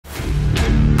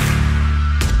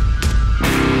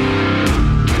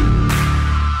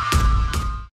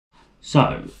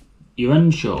So, you're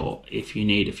unsure if you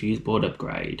need a fuse board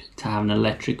upgrade to have an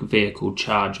electric vehicle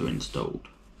charger installed.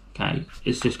 Okay,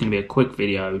 it's just going to be a quick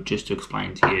video just to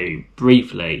explain to you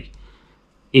briefly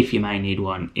if you may need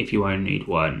one, if you won't need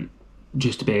one,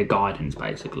 just to be a guidance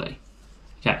basically.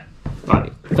 Okay,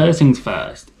 right, first things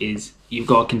first is you've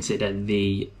got to consider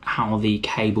how the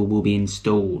cable will be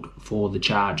installed for the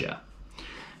charger.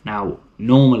 Now,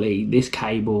 normally this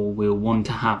cable will want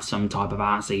to have some type of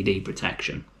RCD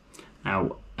protection.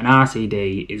 Now, an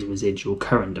RCD is a residual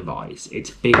current device. It's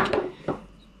a big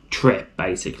trip,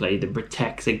 basically, that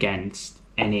protects against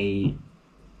any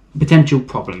potential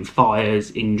problems,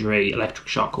 fires, injury, electric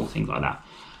shock, or things like that.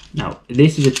 Now,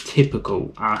 this is a typical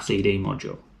RCD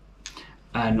module.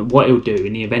 And what it will do,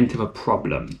 in the event of a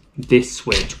problem, this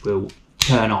switch will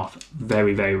turn off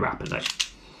very, very rapidly.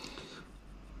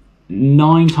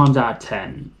 9 times out of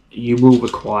 10, you will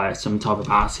require some type of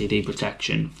RCD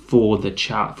protection for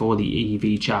the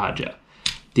EV charger.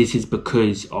 This is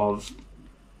because of,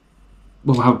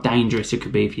 well, how dangerous it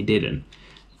could be if you didn't,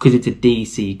 because it's a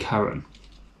DC current.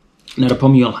 Now, the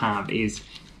problem you'll have is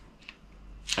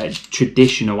a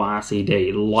traditional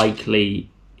RCD likely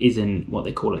isn't what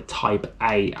they call a Type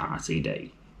A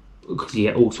RCD, because you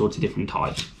get all sorts of different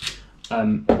types.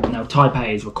 Now, Type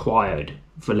A is required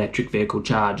for electric vehicle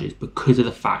chargers because of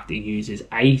the fact that it uses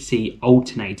AC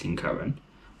alternating current,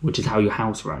 which is how your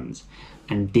house runs,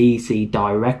 and DC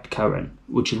direct current,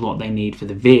 which is what they need for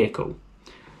the vehicle.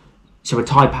 So a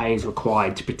Type A is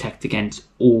required to protect against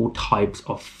all types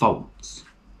of faults.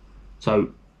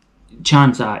 So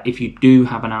chances are, if you do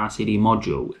have an RCD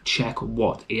module, check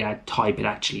what type it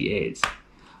actually is.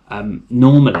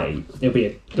 Normally, there'll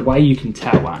be the way you can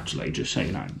tell, actually, just so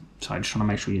you know. So I'm just trying to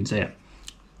make sure you can see it.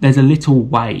 There's a little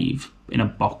wave in a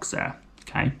box there,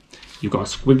 okay? You've got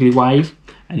a squiggly wave,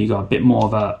 and you've got a bit more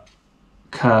of a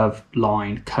curved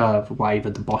wave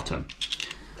at the bottom.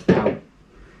 Now,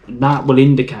 that will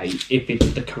indicate if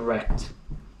it's the correct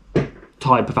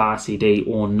type of RCD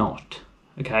or not,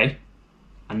 okay?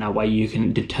 And that way you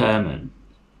can determine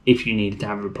if you need to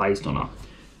have it replaced or not.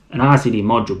 An RCD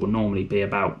module will normally be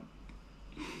about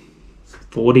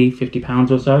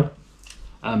 £40–50 or so.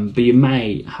 But you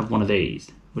may have one of these,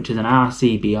 which is an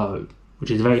RCBO, which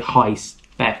is a very high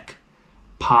spec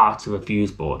part of a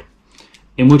fuse board.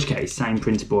 In which case, same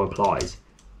principle applies.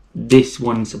 This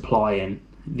one supplying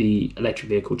the electric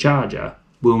vehicle charger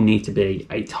will need to be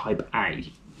a Type A.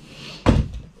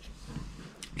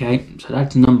 Okay, so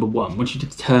that's number one. Once you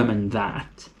determine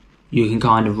that, you can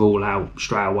kind of rule out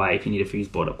straight away if you need a fuse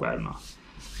board upgrade or not.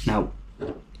 Now,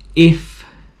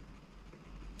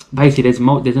 basically,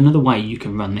 there's another way you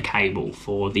can run the cable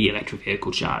for the electric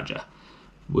vehicle charger,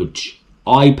 which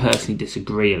I personally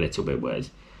disagree a little bit with,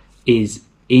 is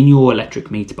in your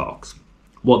electric meter box,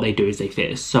 what they do is they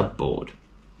fit a sub board.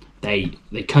 They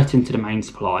cut into the main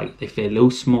supply, they fit a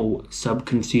little small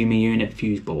sub-consumer unit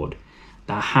fuse board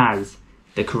that has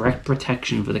the correct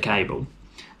protection for the cable,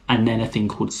 and then a thing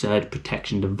called surge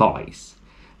protection device.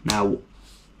 Now,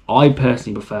 I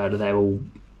personally prefer that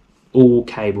all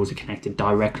cables are connected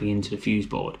directly into the fuse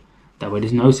board. That way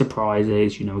there's no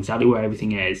surprises, you know exactly where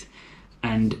everything is.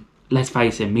 And let's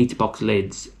face it, meter box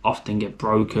lids often get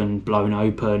broken, blown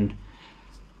open.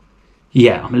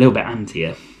 Yeah, I'm a little bit anti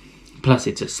it. Plus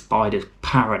it's a spider's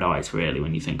paradise really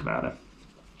when you think about it.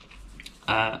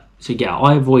 So yeah,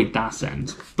 I avoid that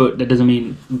sense, but that doesn't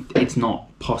mean it's not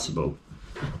possible.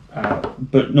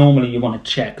 But normally you want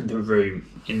to check the room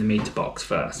in the meter box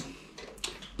first.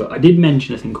 But I did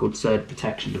mention a thing called surge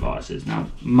protection devices. Now,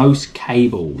 most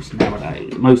cables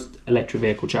nowadays, most electric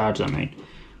vehicle chargers,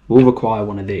 will require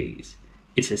one of these.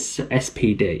 It's a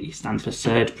SPD, stands for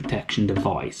surge protection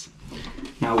device.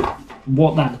 Now,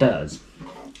 what that does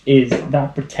is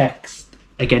that protects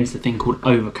against a thing called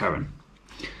overcurrent.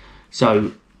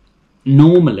 So,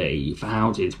 normally for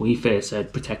houses, we fit a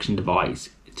surge protection device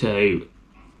to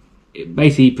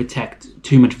basically protect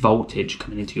too much voltage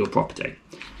coming into your property.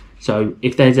 So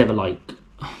if there's ever I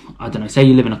don't know, say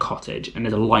you live in a cottage and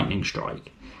there's a lightning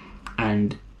strike,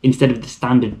 and instead of the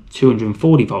standard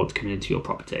 240 volts coming into your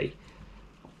property,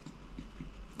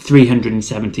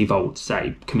 370 volts,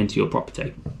 say, come into your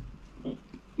property.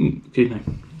 Excuse me.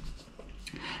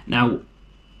 Now,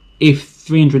 if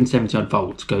 370 odd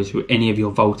volts goes through any of your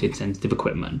voltage sensitive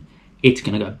equipment, it's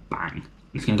going to go bang.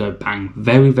 It's going to go bang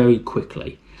very, very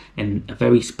quickly in a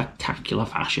very spectacular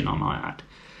fashion, I might add.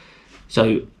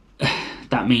 So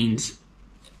that means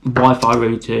Wi-Fi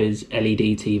routers,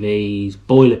 LED TVs,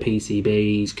 boiler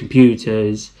PCBs,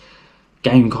 computers,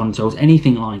 game consoles,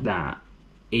 anything like that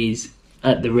is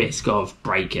at the risk of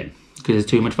breaking because there's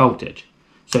too much voltage.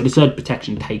 So the surge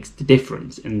protection takes the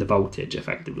difference in the voltage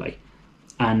effectively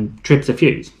and trips a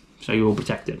fuse, so you're all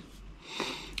protected.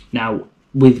 Now,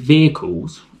 with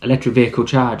vehicles, electric vehicle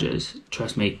chargers,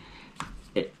 trust me,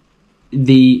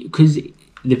 because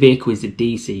the vehicle is a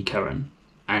DC current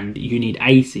and you need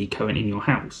AC current in your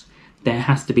house, there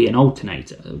has to be an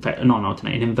alternator, not an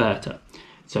alternator, an inverter.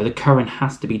 So the current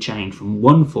has to be changed from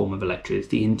one form of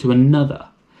electricity into another.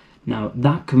 Now,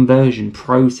 that conversion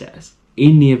process,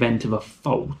 in the event of a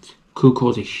fault, could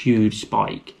cause a huge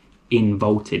spike in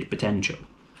voltage potential,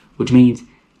 which means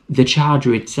the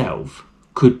charger itself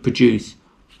could produce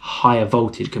higher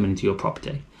voltage coming into your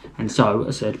property, and so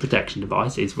a surge protection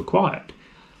device is required.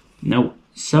 Now,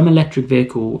 some electric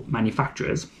vehicle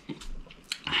manufacturers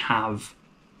have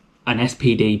an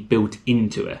SPD built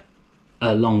into it,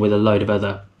 along with a load of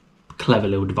other clever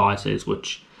little devices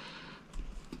which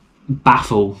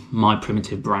baffle my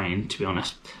primitive brain, to be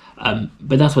honest.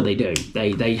 But that's what they do.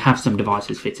 They have some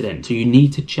devices fitted in. So you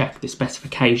need to check the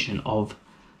specification of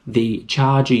the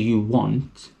charger you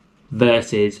want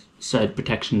versus surge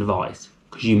protection device,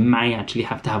 because you may actually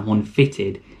have to have one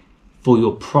fitted for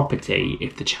your property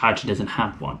if the charger doesn't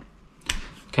have one.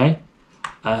 Okay?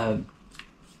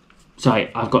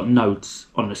 Sorry, I've got notes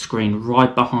on the screen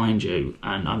right behind you,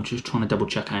 and I'm just trying to double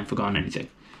check I haven't forgotten anything,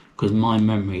 because my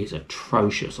memory is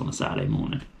atrocious on a Saturday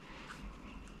morning.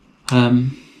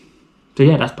 So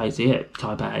yeah, that's basically it.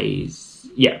 Type A's.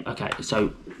 Yeah, okay.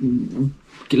 So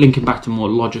linking back to a more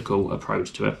logical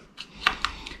approach to it,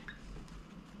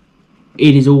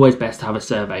 it is always best to have a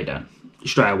survey done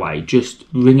straight away. Just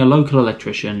ring a local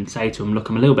electrician, say to them, look,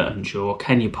 I'm a little bit unsure,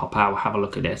 can you pop out, have a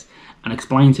look at this, and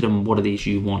explain to them what it is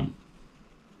you want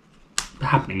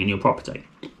happening in your property.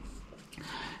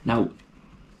 Now,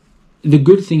 the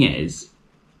good thing is,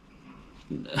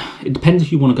 it depends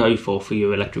if you want to go for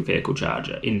your electric vehicle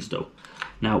charger install.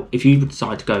 Now, if you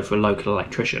decide to go for a local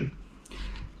electrician,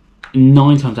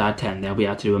 9 times out of 10 they'll be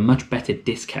able to do a much better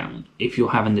discount if you're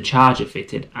having the charger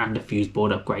fitted and a fuse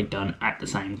board upgrade done at the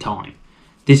same time.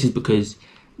 This is because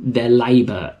their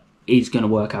labour is going to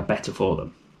work out better for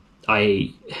them.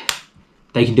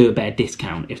 They can do a better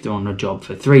discount if they're on a job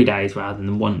for 3 days rather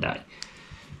than 1 day.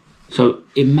 So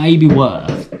it may be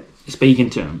worth speaking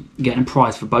to them, getting a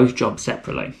price for both jobs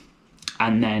separately,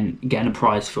 and then getting a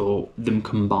price for them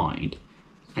combined,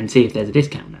 and see if there's a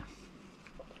discount there.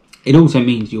 It also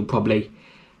means you'll probably,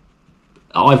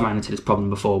 I've ran into this problem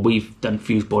before, we've done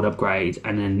fuse board upgrades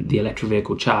and then the electric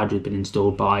vehicle charger has been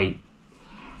installed by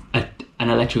an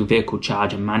electric vehicle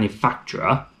charger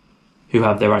manufacturer who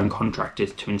have their own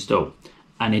contractors to install,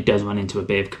 and it does run into a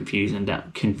bit of confusion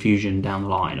down the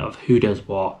line of who does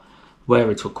what, where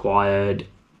it's required,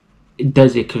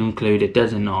 does it conclude it,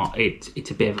 does it not, it's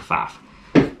a bit of a faff.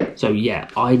 So yeah,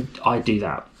 I do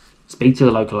that. Speak to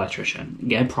the local electrician,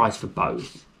 get a price for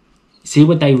both, see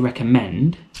what they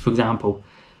recommend. For example,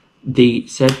 the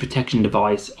surge protection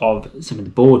device of some of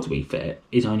the boards we fit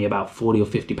is only about £40 or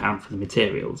 £50 for the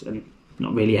materials and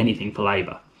not really anything for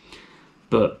labour.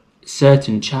 But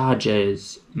certain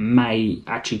chargers may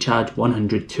actually charge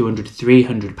 £100,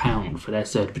 £200, £300 for their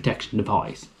surge protection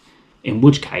device, in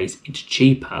which case it's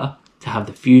cheaper to have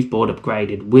the fuse board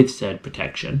upgraded with surge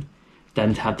protection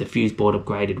than to have the fuse board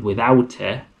upgraded without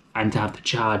it and to have the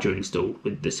charger installed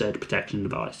with the surge protection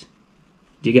device.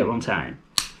 Do you get what I'm saying?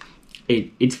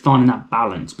 It's finding that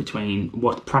balance between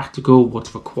what's practical,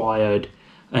 what's required,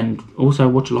 and also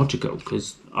what's logical,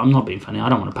 because I'm not being funny, I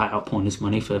don't want to pay out pointless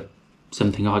money for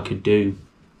something I could do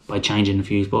by changing the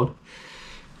fuse board.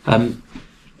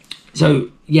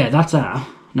 So yeah, that's that.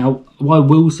 Now, what I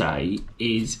will say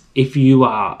is, if you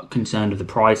are concerned with the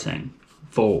pricing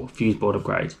for fuse board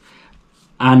upgrades,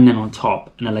 and then on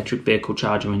top an electric vehicle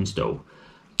charger install,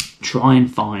 try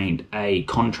and find a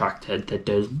contractor that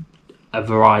does a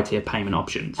variety of payment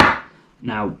options.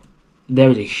 Now, there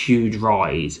is a huge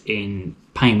rise in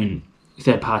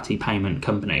third-party payment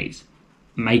companies,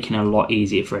 making it a lot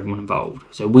easier for everyone involved.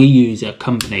 So we use a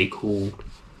company called,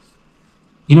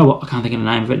 you know what, I can't think of the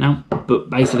name of it now, but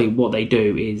basically what they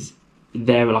do is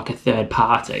they're like a third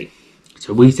party.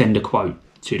 So we send a quote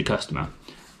to the customer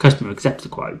accepts the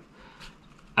quote,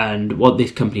 and what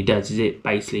this company does is it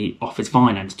basically offers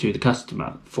finance to the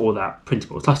customer for that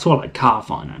principle. It's like sort of like car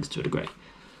finance to a degree.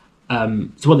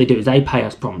 So what they do is they pay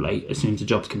us promptly as soon as the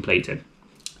job's completed,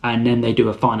 and then they do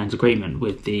a finance agreement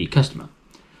with the customer.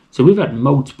 So we've had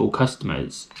multiple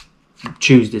customers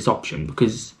choose this option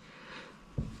because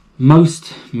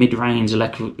most mid-range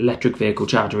electric vehicle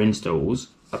charger installs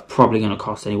are probably going to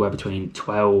cost anywhere between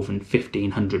 £1,200 and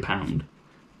 £1,500.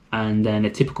 And then a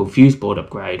typical fuse board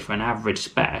upgrade for an average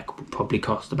spec would probably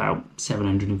cost about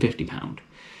 £750.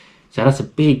 So that's a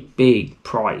big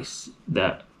price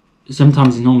that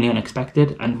sometimes is normally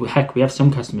unexpected. And heck, we have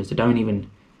some customers that are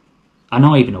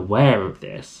not even aware of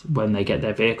this when they get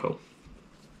their vehicle,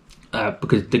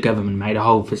 because the government made a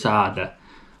whole facade that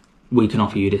we can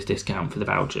offer you this discount for the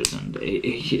vouchers, and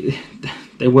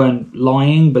they weren't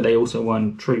lying, but they also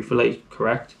weren't truthfully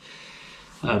correct.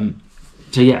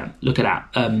 So yeah, look at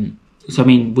that. So I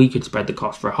mean, we could spread the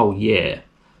cost for a whole year,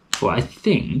 but I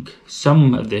think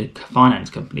some of the finance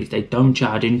companies, they don't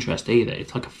charge interest either.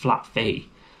 It's like a flat fee.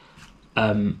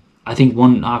 I think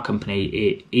our company,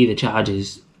 it either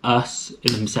charges us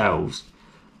themselves,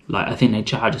 like I think they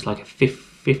charge us like a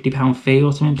 £50 fee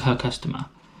or something per customer,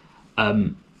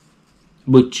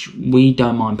 which we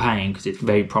don't mind paying because it's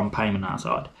very prompt payment on our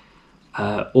side,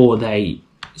 or they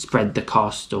spread the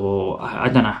cost, or I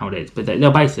don't know how it is, but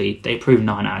they approve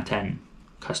 9 out of 10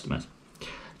 customers.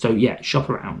 So yeah, shop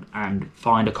around and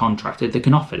find a contractor that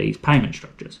can offer these payment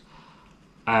structures.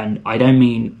 And I don't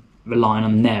mean relying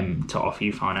on them to offer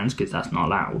you finance, because that's not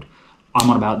allowed. I'm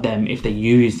on about them if they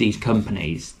use these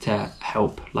companies to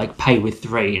help, like pay with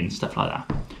 3 and stuff like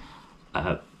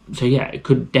that. So yeah, it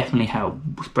could definitely help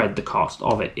spread the cost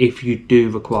of it if you do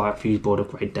require a fuse board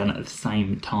upgrade done at the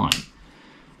same time.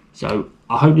 So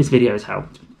I hope this video has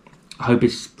helped. I hope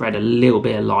it's spread a little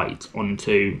bit of light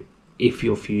onto if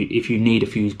you need a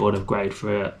fuse board upgrade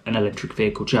for an electric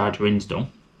vehicle charger install.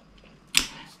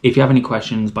 If you have any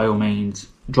questions, by all means,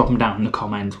 drop them down in the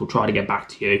comments. We'll try to get back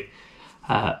to you.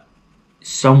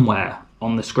 Somewhere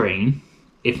on the screen,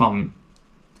 if I'm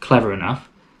clever enough,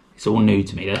 it's all new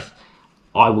to me this,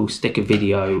 I will stick a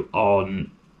video on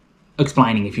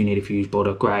explaining if you need a fuse board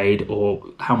upgrade or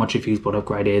how much a fuse board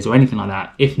upgrade is or anything like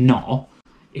that. If not,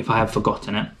 if I have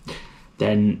forgotten it,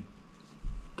 then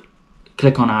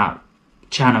click on our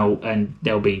channel and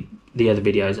there'll be the other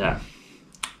videos there.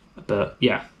 But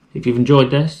yeah, if you've enjoyed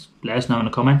this, let us know in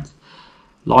the comments.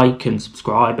 Like and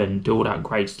subscribe and do all that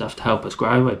great stuff to help us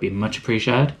grow. It'd be much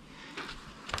appreciated.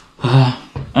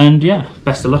 And yeah,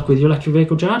 best of luck with your electric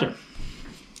vehicle charger.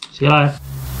 See you later.